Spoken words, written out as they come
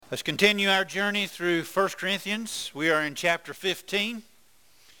Let's continue our journey through 1 Corinthians. We are in chapter 15.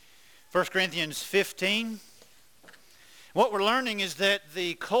 1 Corinthians 15. What we're learning is that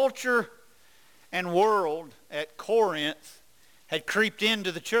the culture and world at Corinth had creeped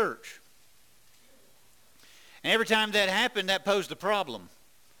into the church. And every time that happened, that posed a problem.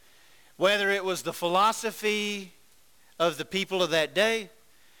 Whether it was the philosophy of the people of that day,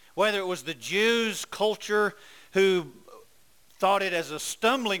 whether it was the Jews' culture who thought it as a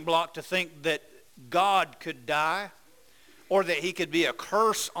stumbling block to think that God could die or that he could be a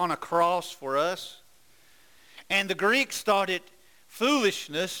curse on a cross for us. And the Greeks thought it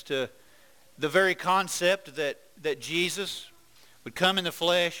foolishness to the very concept that Jesus would come in the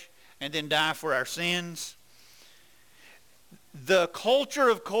flesh and then die for our sins. The culture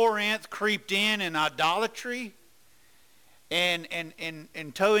of Corinth creeped in idolatry and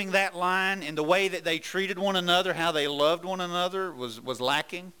towing that line, in the way that they treated one another, how they loved one another was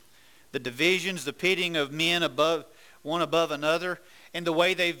lacking. The divisions, the pitting of men above another, and the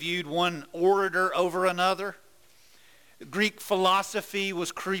way they viewed one orator over another. Greek philosophy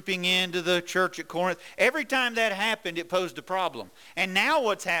was creeping into the church at Corinth. Every time that happened, it posed a problem. And now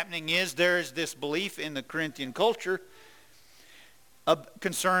what's happening is there is this belief in the Corinthian culture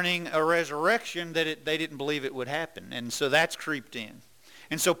concerning a resurrection that they didn't believe it would happen. And so that's creeped in.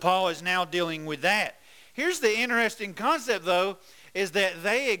 And so Paul is now dealing with that. Here's the interesting concept, though, is that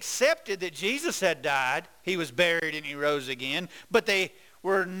they accepted that Jesus had died, he was buried, and he rose again, but they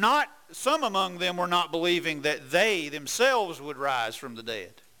were not, some among them were not believing that they themselves would rise from the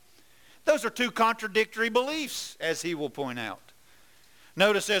dead. Those are two contradictory beliefs, as he will point out.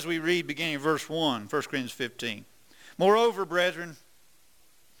 Notice as we read beginning of verse 1, 1 Corinthians 15. Moreover, brethren,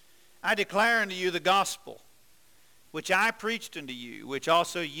 I declare unto you the gospel, which I preached unto you, which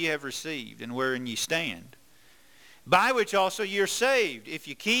also ye have received, and wherein ye stand, by which also ye are saved, if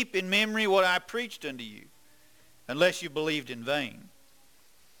ye keep in memory what I preached unto you, unless you believed in vain.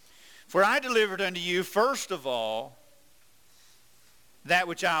 For I delivered unto you first of all that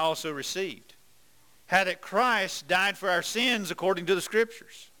which I also received, how that Christ died for our sins according to the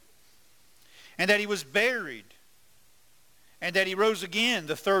Scriptures, and that he was buried, and that he rose again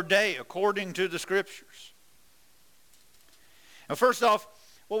the third day according to the Scriptures. Now, first off,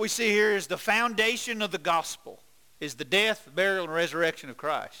 what we see here is the foundation of the gospel is the death, burial, and resurrection of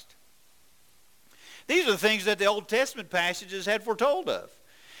Christ. These are the things that the Old Testament passages had foretold of.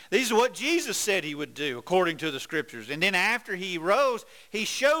 These are what Jesus said he would do according to the Scriptures. And then after he rose, he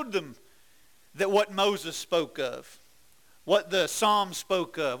showed them that what Moses spoke of, what the Psalms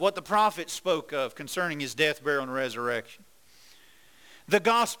spoke of, what the prophets spoke of concerning his death, burial, and resurrection. The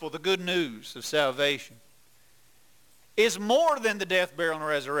gospel, the good news of salvation, is more than the death, burial, and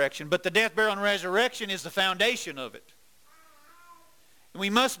resurrection, but the death, burial, and resurrection is the foundation of it. And we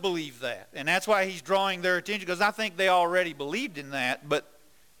must believe that. And that's why he's drawing their attention, because I think they already believed in that, but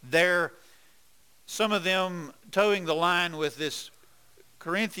some of them towing the line with this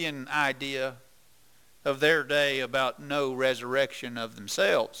Corinthian idea of their day about no resurrection of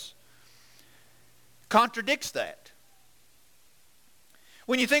themselves contradicts that.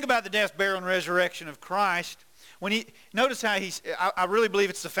 When you think about the death, burial, and resurrection of Christ, notice how I really believe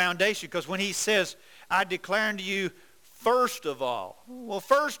it's the foundation, because when he says, I declare unto you first of all. Well,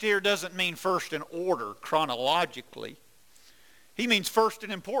 first here doesn't mean first in order chronologically. He means first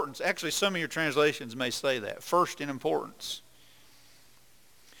in importance. Actually, some of your translations may say that, first in importance.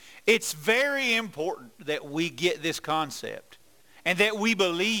 It's very important that we get this concept and that we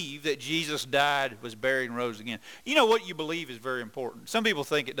believe that Jesus died, was buried, and rose again. You know, what you believe is very important. Some people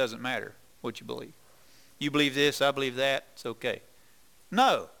think it doesn't matter what you believe. You believe this, I believe that, it's okay.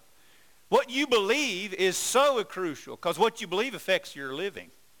 No. What you believe is so crucial, because what you believe affects your living.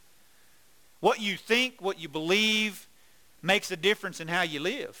 What you think, what you believe, makes a difference in how you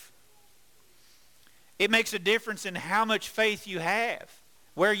live. It makes a difference in how much faith you have,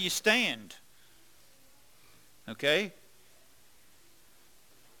 where you stand. Okay?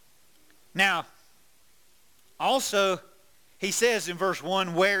 Now, also, he says in verse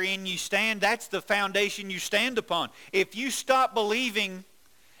 1, wherein you stand, that's the foundation you stand upon. If you stop believing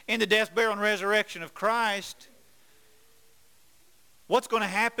in the death, burial, and resurrection of Christ, what's going to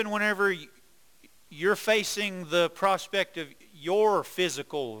happen whenever you're facing the prospect of your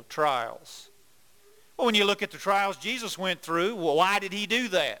physical trials? Well, when you look at the trials Jesus went through, well, why did he do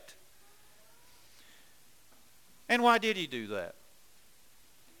that? And why did he do that?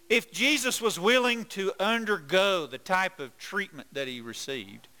 If Jesus was willing to undergo the type of treatment that he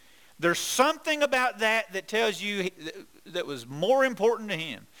received, there's something about that tells you that was more important to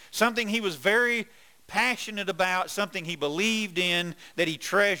him. Something he was very passionate about, something he believed in, that he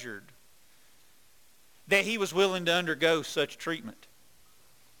treasured, that he was willing to undergo such treatment.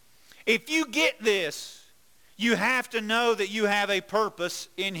 If you get this, you have to know that you have a purpose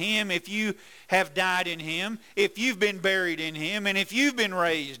in him if you have died in him, if you've been buried in him, and if you've been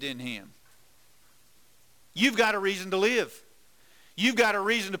raised in him. You've got a reason to live. You've got a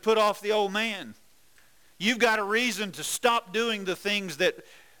reason to put off the old man. You've got a reason to stop doing the things that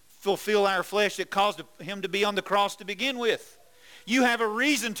fulfill our flesh that caused him to be on the cross to begin with. You have a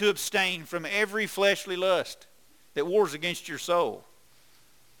reason to abstain from every fleshly lust that wars against your soul.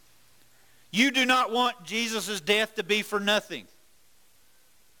 You do not want Jesus' death to be for nothing.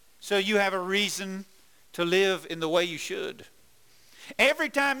 So you have a reason to live in the way you should. Every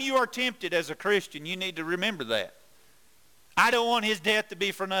time you are tempted as a Christian, you need to remember that. I don't want his death to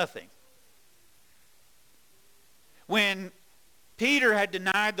be for nothing. When Peter had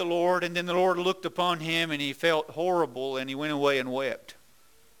denied the Lord, and then the Lord looked upon him and he felt horrible and he went away and wept.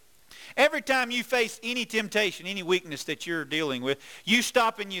 Every time you face any temptation, any weakness that you're dealing with, you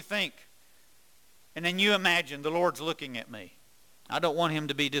stop and you think, and then you imagine, the Lord's looking at me. I don't want him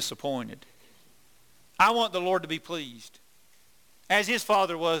to be disappointed. I want the Lord to be pleased, as his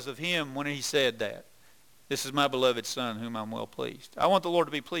Father was of him when he said that. This is my beloved Son whom I'm well pleased. I want the Lord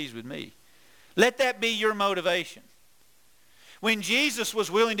to be pleased with me. Let that be your motivation. When Jesus was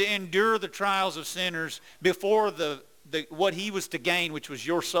willing to endure the trials of sinners before what he was to gain, which was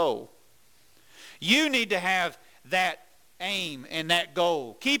your soul, you need to have that aim and that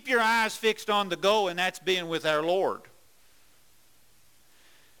goal. Keep your eyes fixed on the goal, and that's being with our Lord.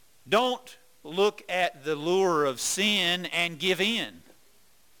 Don't look at the lure of sin and give in.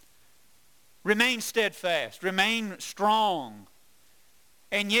 Remain steadfast. Remain strong.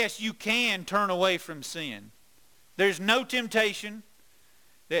 And yes, you can turn away from sin. There's no temptation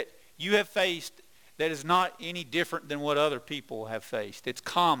that you have faced that is not any different than what other people have faced. It's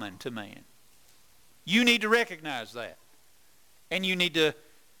common to man. You need to recognize that. And you need to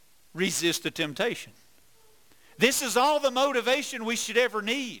resist the temptation. This is all the motivation we should ever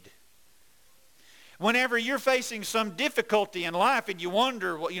need. Whenever you're facing some difficulty in life and you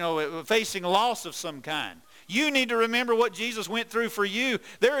wonder, facing loss of some kind, you need to remember what Jesus went through for you.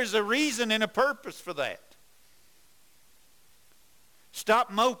 There is a reason and a purpose for that.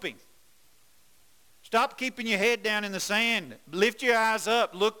 Stop moping. Stop keeping your head down in the sand. Lift your eyes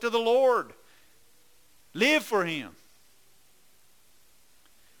up. Look to the Lord. Live for him.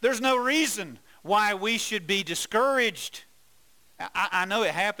 There's no reason why we should be discouraged. I know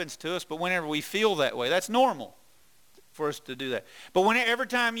it happens to us, but whenever we feel that way, that's normal for us to do that. But every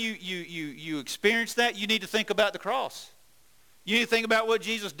time you experience that, you need to think about the cross. You need to think about what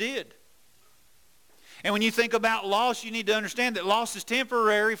Jesus did. And when you think about loss, you need to understand that loss is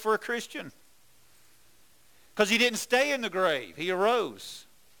temporary for a Christian. Because he didn't stay in the grave. He arose.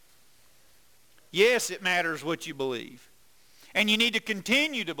 Yes, it matters what you believe. And you need to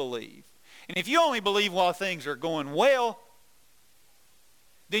continue to believe. And if you only believe while things are going well,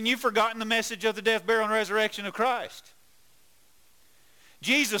 then you've forgotten the message of the death, burial, and resurrection of Christ.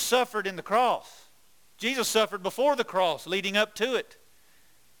 Jesus suffered in the cross. Jesus suffered before the cross, leading up to it.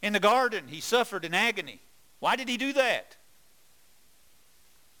 In the garden, he suffered in agony. Why did he do that?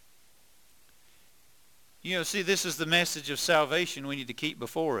 See, this is the message of salvation we need to keep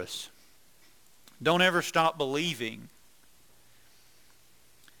before us. Don't ever stop believing.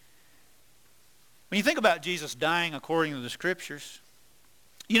 When you think about Jesus dying according to the Scriptures,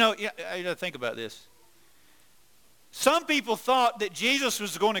 you got to think about this. Some people thought that Jesus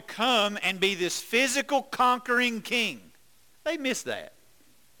was going to come and be this physical conquering king. They missed that.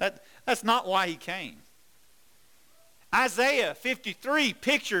 That's not why he came. Isaiah 53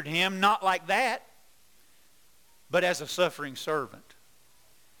 pictured him not like that, but as a suffering servant.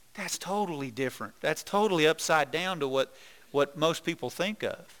 That's totally different. That's totally upside down to what most people think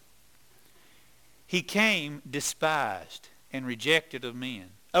of. He came despised and rejected of men,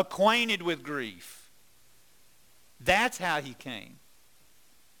 acquainted with grief. That's how he came.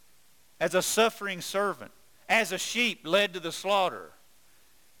 As a suffering servant, as a sheep led to the slaughter,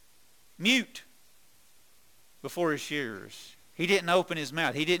 mute before his shearers. He didn't open his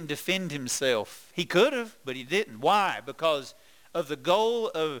mouth. He didn't defend himself. He could have, but he didn't. Why? Because of the goal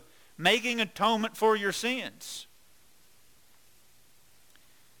of making atonement for your sins.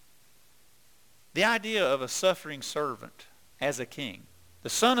 The idea of a suffering servant as a king, the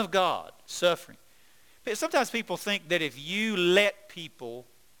Son of God suffering. Sometimes people think that if you let people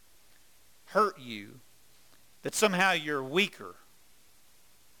hurt you, that somehow you're weaker.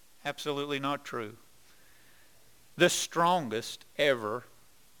 Absolutely not true. The strongest ever,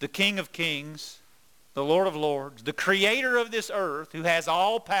 the King of Kings, the Lord of Lords, the creator of this earth, who has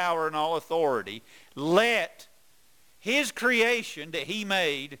all power and all authority, let his creation that he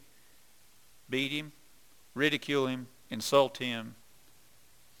made beat him, ridicule him, insult him,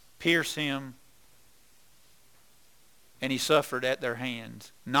 pierce him, and he suffered at their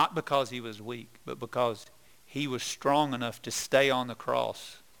hands, not because he was weak, but because he was strong enough to stay on the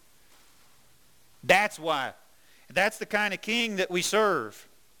cross. That's why. That's the kind of king that we serve.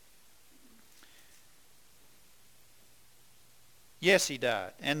 Yes, he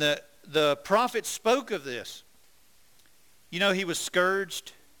died. And the prophet spoke of this. You know, he was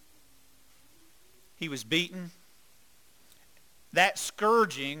scourged. He was beaten. That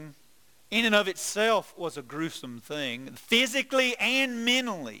scourging in and of itself was a gruesome thing, physically and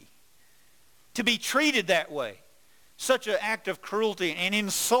mentally. To be treated that way, such an act of cruelty and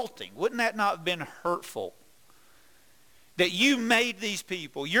insulting, wouldn't that not have been hurtful? That you made these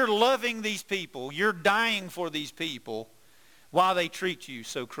people, you're loving these people, you're dying for these people while they treat you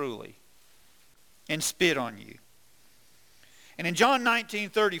so cruelly and spit on you. And in John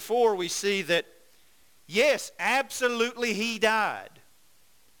 19:34 we see that, yes, absolutely he died.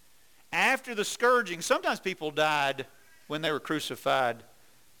 After the scourging, sometimes people died when they were crucified.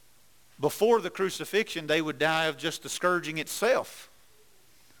 Before the crucifixion, they would die of just the scourging itself.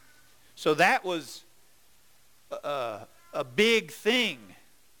 So that was a big thing.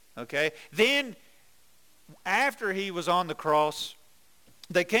 Okay? Then, after he was on the cross,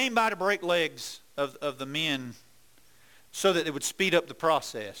 they came by to break legs of the men so that it would speed up the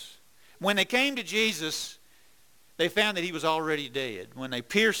process. When they came to Jesus, they found that he was already dead. When they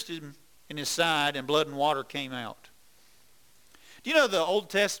pierced him in his side and blood and water came out. Do you know the Old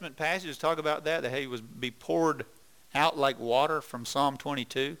Testament passages talk about that he was be poured out like water from Psalm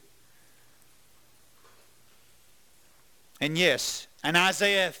 22? And yes, in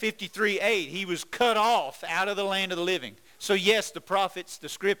Isaiah 53:8, he was cut off out of the land of the living. So yes, the prophets, the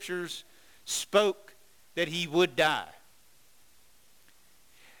scriptures spoke that he would die.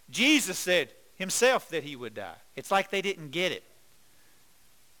 Jesus said himself that he would die. It's like they didn't get it.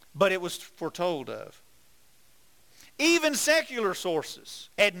 But it was foretold of. Even secular sources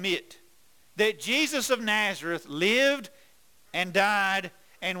admit that Jesus of Nazareth lived and died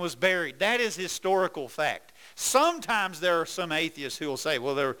and was buried. That is historical fact. Sometimes there are some atheists who will say,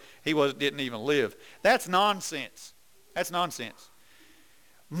 well, he didn't even live. That's nonsense. That's nonsense.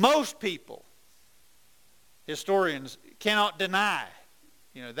 Most people, historians, cannot deny.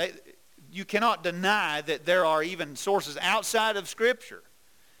 You cannot deny that there are even sources outside of Scripture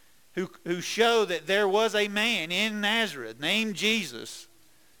who show that there was a man in Nazareth named Jesus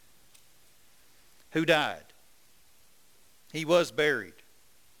who died. He was buried.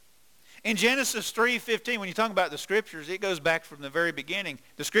 In Genesis 3:15, when you talk about the Scriptures, it goes back from the very beginning.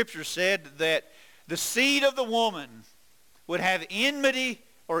 The Scriptures said that the seed of the woman would have enmity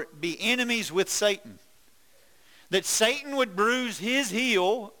or be enemies with Satan. That Satan would bruise his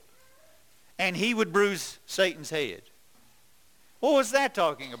heel and he would bruise Satan's head. What was that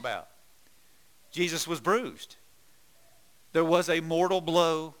talking about? Jesus was bruised. There was a mortal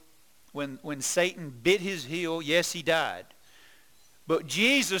blow when Satan bit his heel. Yes, he died. But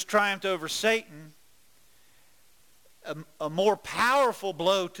Jesus triumphed over Satan. A more powerful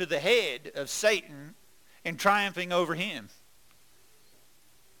blow to the head of Satan and triumphing over him.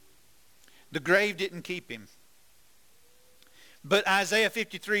 The grave didn't keep him. But Isaiah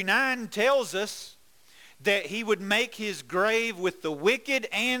 53:9 tells us that he would make his grave with the wicked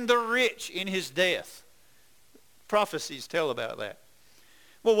and the rich in his death. Prophecies tell about that.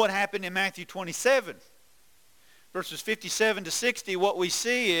 Well, what happened in Matthew 27? Verses 57 to 60, what we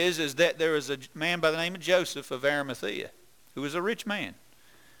see is that there was a man by the name of Joseph of Arimathea, who was a rich man,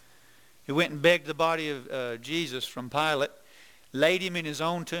 who went and begged the body of Jesus from Pilate, laid him in his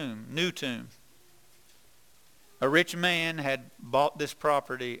own tomb, new tomb. A rich man had bought this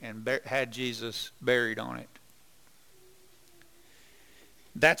property and had Jesus buried on it.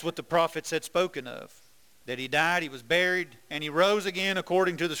 That's what the prophets had spoken of. That he died, he was buried, and he rose again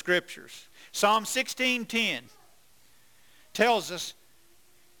according to the Scriptures. Psalm 16:10 tells us,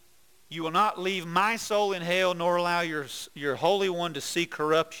 you will not leave my soul in hell, nor allow your Holy One to see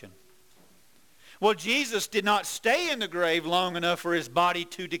corruption. Well, Jesus did not stay in the grave long enough for his body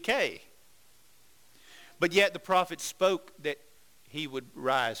to decay. But yet the prophet spoke that he would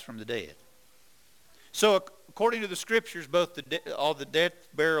rise from the dead. So according to the Scriptures, both all the death,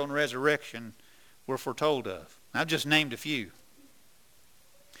 burial, and resurrection were foretold of. I've just named a few.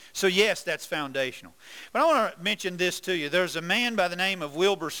 So yes, that's foundational. But I want to mention this to you. There's a man by the name of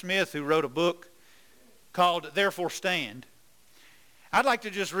Wilbur Smith who wrote a book called Therefore Stand. I'd like to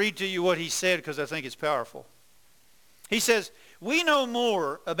just read to you what he said because I think it's powerful. He says, we know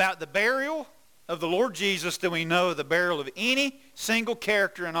more about the burial of the Lord Jesus than we know of the burial of any single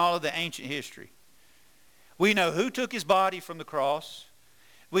character in all of the ancient history. We know who took his body from the cross.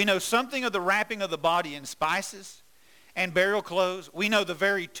 We know something of the wrapping of the body in spices and burial clothes. We know the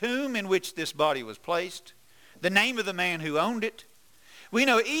very tomb in which this body was placed, the name of the man who owned it. We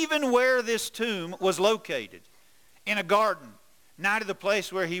know even where this tomb was located, in a garden, nigh to the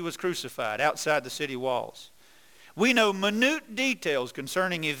place where he was crucified, outside the city walls. We know minute details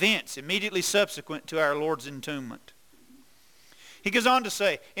concerning events immediately subsequent to our Lord's entombment. He goes on to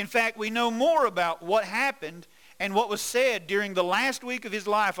say, in fact, we know more about what happened and what was said during the last week of his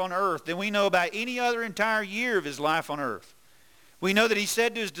life on earth than we know about any other entire year of his life on earth. We know that he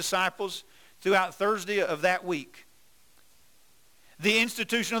said to his disciples throughout Thursday of that week, the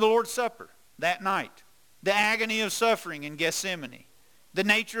institution of the Lord's Supper that night, the agony of suffering in Gethsemane, the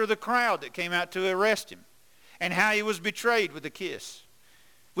nature of the crowd that came out to arrest him, and how he was betrayed with a kiss.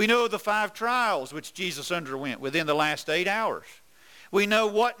 We know the 5 trials which Jesus underwent within the last 8 hours. We know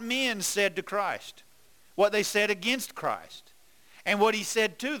what men said to Christ, what they said against Christ, and what he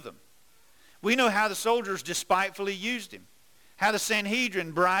said to them. We know how the soldiers despitefully used him, how the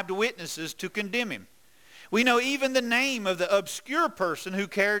Sanhedrin bribed witnesses to condemn him. We know even the name of the obscure person who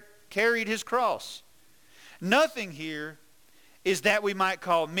carried his cross. Nothing here is that we might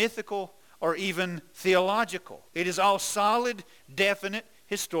call mythical or even theological. It is all solid, definite,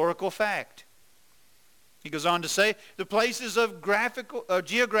 historical fact. He goes on to say, the places of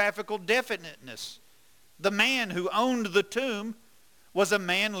geographical definiteness. The man who owned the tomb was a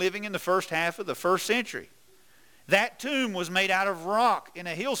man living in the first half of the 1st century. That tomb was made out of rock in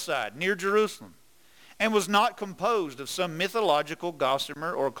a hillside near Jerusalem and was not composed of some mythological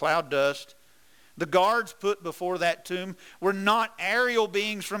gossamer or cloud dust. The guards put before that tomb were not aerial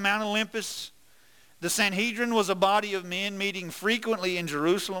beings from Mount Olympus. The Sanhedrin was a body of men meeting frequently in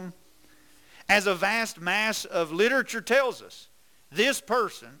Jerusalem. As a vast mass of literature tells us, this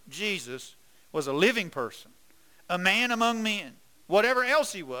person, Jesus, was a living person, a man among men, whatever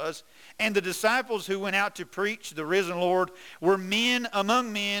else he was, and the disciples who went out to preach the risen Lord were men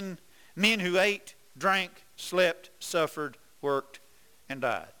among men, men who ate, drank, slept, suffered, worked, and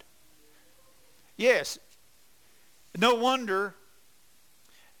died. Yes, no wonder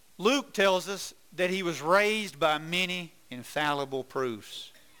Luke tells us that he was raised by many infallible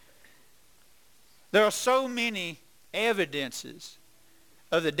proofs. There are so many evidences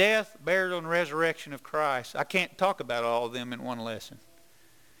of the death, burial, and resurrection of Christ. I can't talk about all of them in one lesson.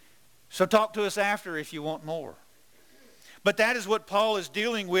 So talk to us after if you want more. But that is what Paul is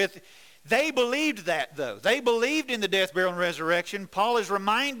dealing with. They believed that, though. They believed in the death, burial, and resurrection. Paul is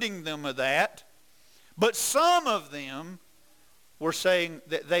reminding them of that. But some of them were saying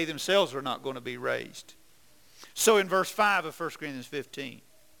that they themselves were not going to be raised. So in verse 5 of 1 Corinthians 15,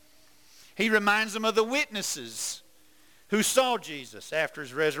 he reminds them of the witnesses who saw Jesus after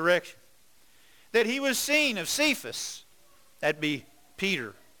his resurrection. That he was seen of Cephas, that'd be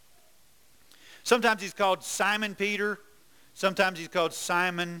Peter. Sometimes he's called Simon Peter. Sometimes he's called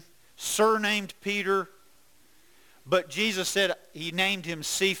Simon, surnamed Peter. But Jesus said he named him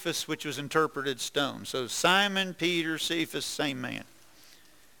Cephas, which was interpreted stone. So Simon, Peter, Cephas, same man.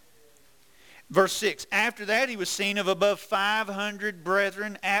 Verse 6, after that he was seen of above 500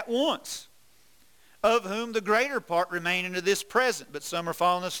 brethren at once, of whom the greater part remain unto this present, but some are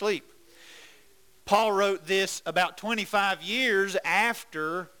fallen asleep. Paul wrote this about 25 years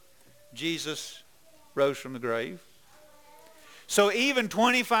after Jesus rose from the grave. So even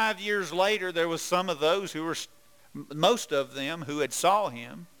 25 years later, there was some of those who were, most of them who had saw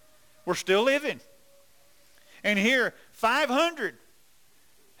him, were still living. And here, 500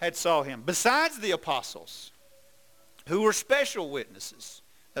 had saw him, besides the apostles, who were special witnesses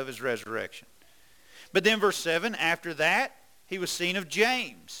of his resurrection. But then verse 7, after that, he was seen of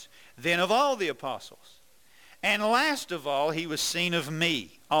James, then of all the apostles. And last of all, he was seen of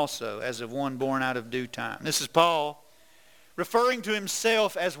me also, as of one born out of due time. This is Paul referring to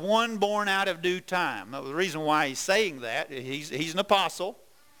himself as one born out of due time. Now, the reason why he's saying that, he's an apostle.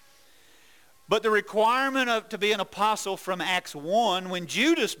 But the requirement to be an apostle from Acts 1, when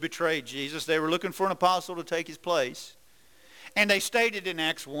Judas betrayed Jesus, they were looking for an apostle to take his place. And they stated in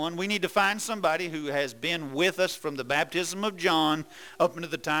Acts 1, we need to find somebody who has been with us from the baptism of John up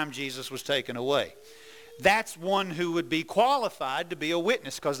until the time Jesus was taken away. That's one who would be qualified to be a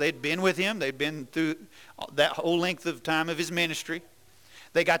witness because they'd been with him. They'd been through that whole length of time of his ministry.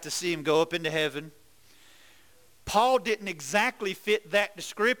 They got to see him go up into heaven. Paul didn't exactly fit that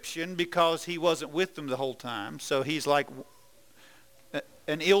description because he wasn't with them the whole time. So he's like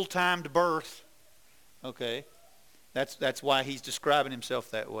an ill-timed birth. Okay, that's why he's describing himself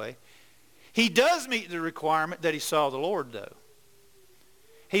that way. He does meet the requirement that he saw the Lord, though.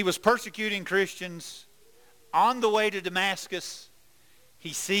 He was persecuting Christians. On the way to Damascus,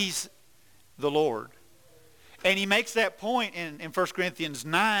 he sees the Lord. And he makes that point in 1 Corinthians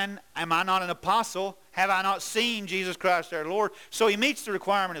 9, am I not an apostle? Have I not seen Jesus Christ our Lord? So he meets the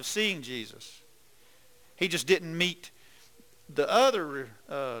requirement of seeing Jesus. He just didn't meet the other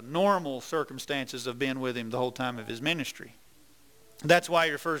normal circumstances of being with him the whole time of his ministry. That's why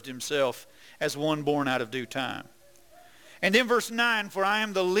he refers to himself as one born out of due time. And then verse 9, for I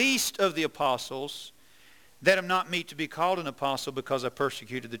am the least of the apostles, that am not meet to be called an apostle, because I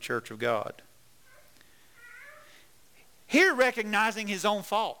persecuted the church of God. Here, recognizing his own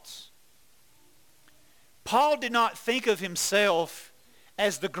faults. Paul did not think of himself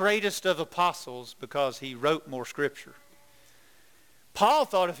as the greatest of apostles because he wrote more scripture. Paul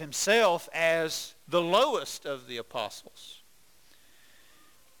thought of himself as the lowest of the apostles.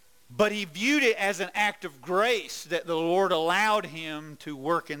 But he viewed it as an act of grace that the Lord allowed him to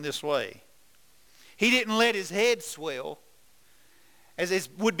work in this way. He didn't let his head swell, as it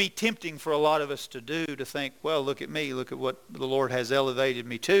would be tempting for a lot of us to do, to think, well, look at me, look at what the Lord has elevated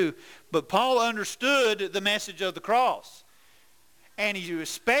me to. But Paul understood the message of the cross. And he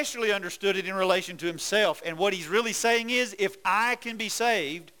especially understood it in relation to himself. And what he's really saying is, if I can be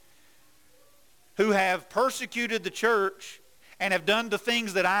saved, who have persecuted the church and have done the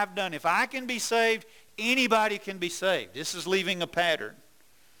things that I've done, if I can be saved, anybody can be saved. This is leaving a pattern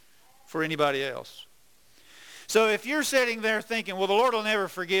for anybody else. So if you're sitting there thinking, well, the Lord will never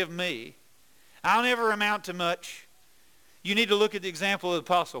forgive me, I'll never amount to much, you need to look at the example of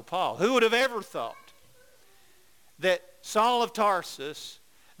the Apostle Paul. Who would have ever thought that Saul of Tarsus,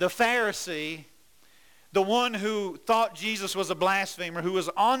 the Pharisee, the one who thought Jesus was a blasphemer, who was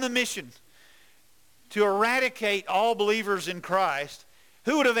on the mission to eradicate all believers in Christ,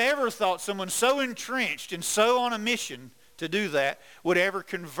 who would have ever thought someone so entrenched and so on a mission to do that would ever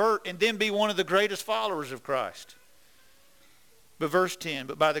convert and then be one of the greatest followers of Christ? But verse 10,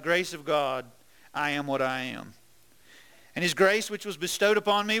 but by the grace of God, I am what I am. And his grace which was bestowed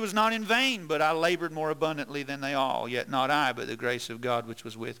upon me was not in vain, but I labored more abundantly than they all, yet not I, but the grace of God which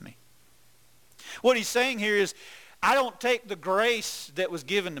was with me. What he's saying here is, I don't take the grace that was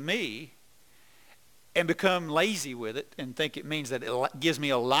given to me and become lazy with it and think it means that it gives me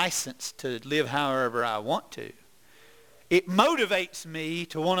a license to live however I want to. It motivates me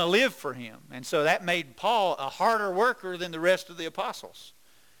to want to live for him. And so that made Paul a harder worker than the rest of the apostles.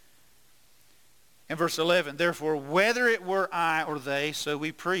 In verse 11, therefore, whether it were I or they, so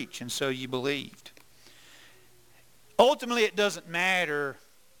we preach, and so ye believed. Ultimately, it doesn't matter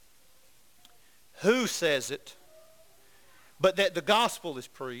who says it, but that the gospel is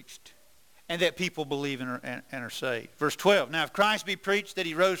preached and that people believe and are saved. Verse 12, now if Christ be preached that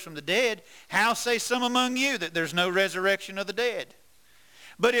he rose from the dead, how say some among you that there's no resurrection of the dead?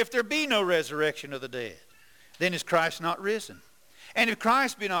 But if there be no resurrection of the dead, then is Christ not risen? And if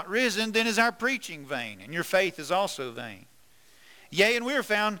Christ be not risen, then is our preaching vain, and your faith is also vain. Yea, and we are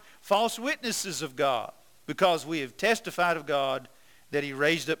found false witnesses of God, because we have testified of God that he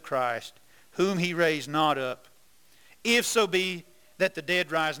raised up Christ, whom he raised not up, if so be that the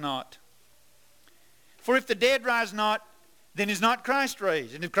dead rise not. For if the dead rise not, then is not Christ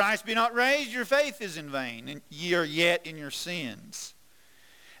raised. And if Christ be not raised, your faith is in vain, and ye are yet in your sins.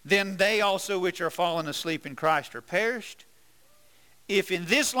 Then they also which are fallen asleep in Christ are perished. If in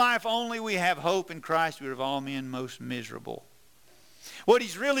this life only we have hope in Christ, we are of all men most miserable. What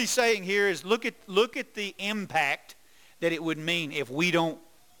he's really saying here is look at the impact that it would mean if we don't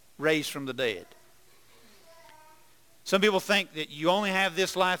raise from the dead. Some people think that you only have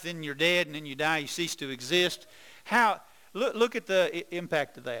this life, then you're dead, and then you die, you cease to exist. Look at the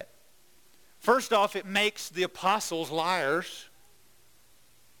impact of that. First off, it makes the apostles liars.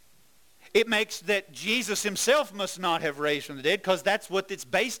 It makes that Jesus himself must not have raised from the dead, because that's what it's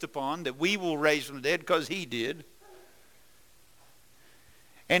based upon, that we will raise from the dead because he did.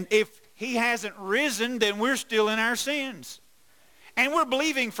 And if he hasn't risen, then we're still in our sins. And we're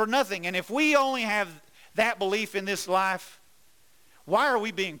believing for nothing. And if we only have that belief in this life, why are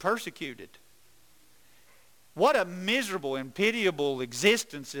we being persecuted? What a miserable and pitiable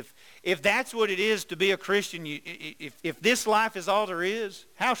existence. If that's what it is to be a Christian, if this life is all there is,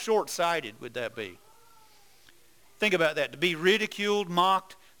 how short-sighted would that be? Think about that. To be ridiculed,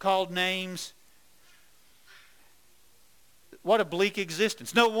 mocked, called names. What a bleak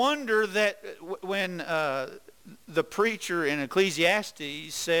existence. No wonder that when the preacher in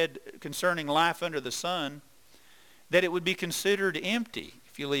Ecclesiastes said concerning life under the sun, that it would be considered empty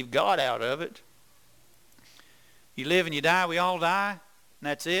you leave God out of it. You live and you die, we all die, and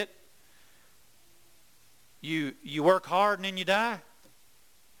that's it. You work hard and then you die.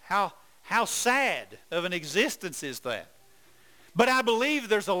 How sad of an existence is that? But I believe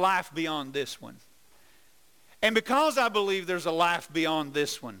there's a life beyond this one. And because I believe there's a life beyond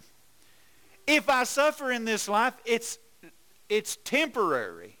this one, if I suffer in this life, it's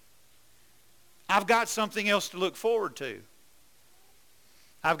temporary. I've got something else to look forward to.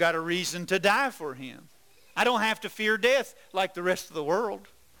 I've got a reason to die for Him. I don't have to fear death like the rest of the world.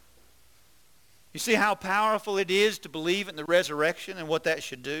 You see how powerful it is to believe in the resurrection and what that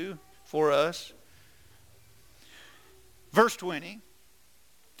should do for us? Verse 20.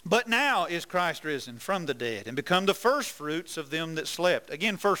 But now is Christ risen from the dead and become the first fruits of them that slept.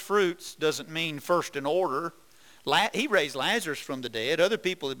 Again, first fruits doesn't mean first in order. He raised Lazarus from the dead. Other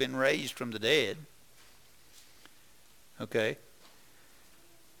people have been raised from the dead. Okay.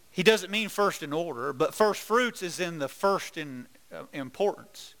 He doesn't mean first in order, but first fruits is in the first in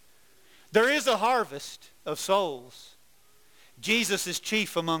importance. There is a harvest of souls. Jesus is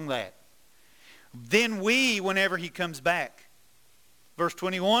chief among that. Then we, whenever He comes back. Verse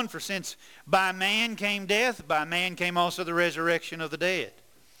 21, for since by man came death, by man came also the resurrection of the dead.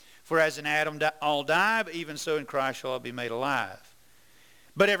 For as in Adam all die, but even so in Christ shall all be made alive.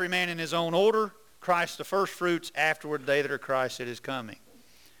 But every man in his own order, Christ the first fruits, afterward they that are Christ that is coming.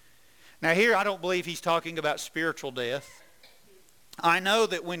 Now here I don't believe He's talking about spiritual death. I know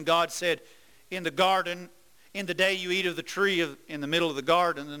that when God said in the garden, in the day you eat of the tree in the middle of the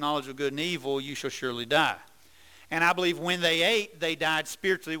garden, the knowledge of good and evil, you shall surely die. And I believe when they ate, they died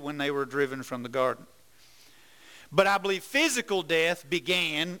spiritually when they were driven from the garden. But I believe physical death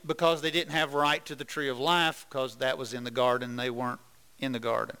began because they didn't have right to the tree of life, because that was in the garden. They weren't in the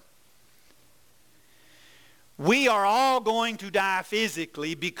garden. We are all going to die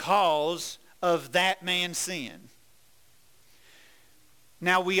physically because of that man's sin.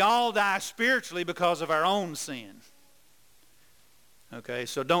 Now we all die spiritually because of our own sin. Okay,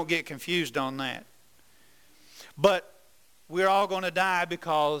 so don't get confused on that. But we're all going to die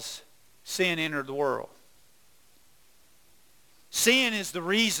because sin entered the world. Sin is the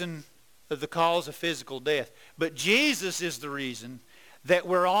reason of the cause of physical death. But Jesus is the reason that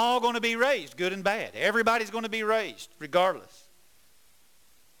we're all going to be raised, good and bad. Everybody's going to be raised, regardless.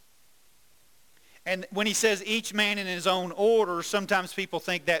 And when He says each man in his own order, sometimes people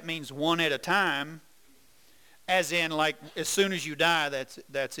think that means one at a time. As in, like, as soon as you die,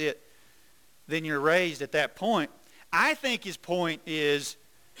 that's it. Then you're raised at that point. I think his point is,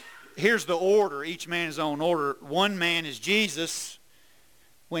 here's the order, each man his own order. One man is Jesus.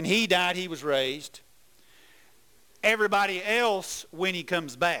 When He died, He was raised. Everybody else when He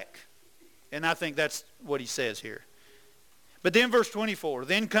comes back. And I think that's what he says here. But then verse 24,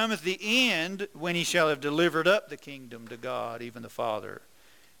 then cometh the end when He shall have delivered up the kingdom to God, even the Father.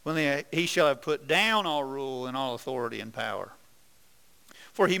 When He shall have put down all rule and all authority and power.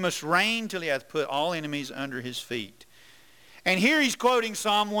 For He must reign till He hath put all enemies under His feet. And here he's quoting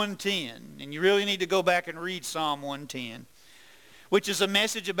Psalm 110. And you really need to go back and read Psalm 110. Which is a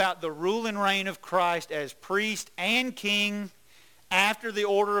message about the rule and reign of Christ as priest and king after the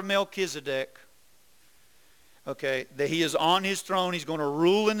order of Melchizedek. Okay, that He is on His throne. He's going to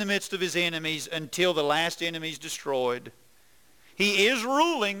rule in the midst of His enemies until the last enemy is destroyed. He is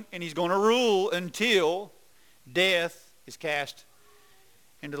ruling, and He's going to rule until death is cast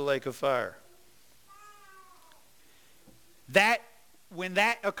into the lake of fire. When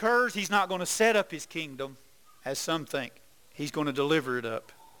that occurs, He's not going to set up His kingdom, as some think. He's going to deliver it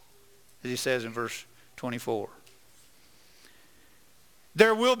up, as He says in verse 24.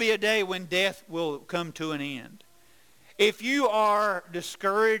 There will be a day when death will come to an end. If you are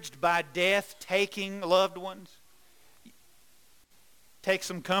discouraged by death taking loved ones, take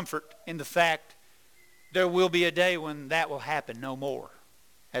some comfort in the fact there will be a day when that will happen no more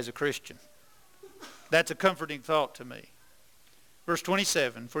as a Christian. That's a comforting thought to me. Verse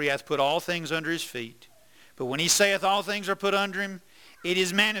 27, for He hath put all things under His feet. But when He saith all things are put under Him, it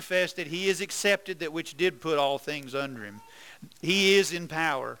is manifest that He is accepted that which did put all things under Him. He is in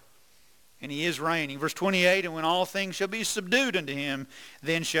power, and He is reigning. Verse 28, and when all things shall be subdued unto Him,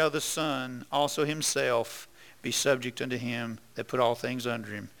 then shall the Son also Himself be subject unto Him that put all things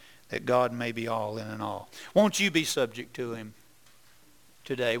under Him, that God may be all in and all. Won't you be subject to Him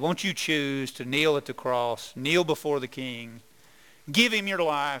today? Won't you choose to kneel at the cross, kneel before the King, give Him your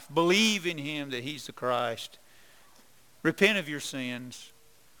life, believe in Him that He's the Christ, repent of your sins,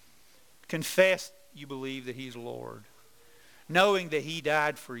 confess you believe that He's Lord, knowing that He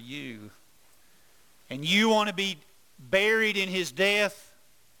died for you, and you want to be buried in His death,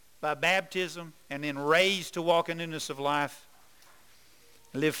 by baptism and then raised to walk in newness of life.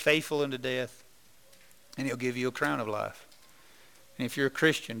 Live faithful unto death, and He'll give you a crown of life. And if you're a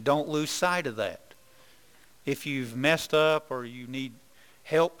Christian, don't lose sight of that. If you've messed up or you need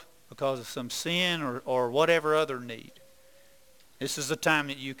help because of some sin or whatever other need, this is the time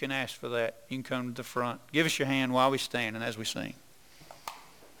that you can ask for that. You can come to the front. Give us your hand while we stand and as we sing.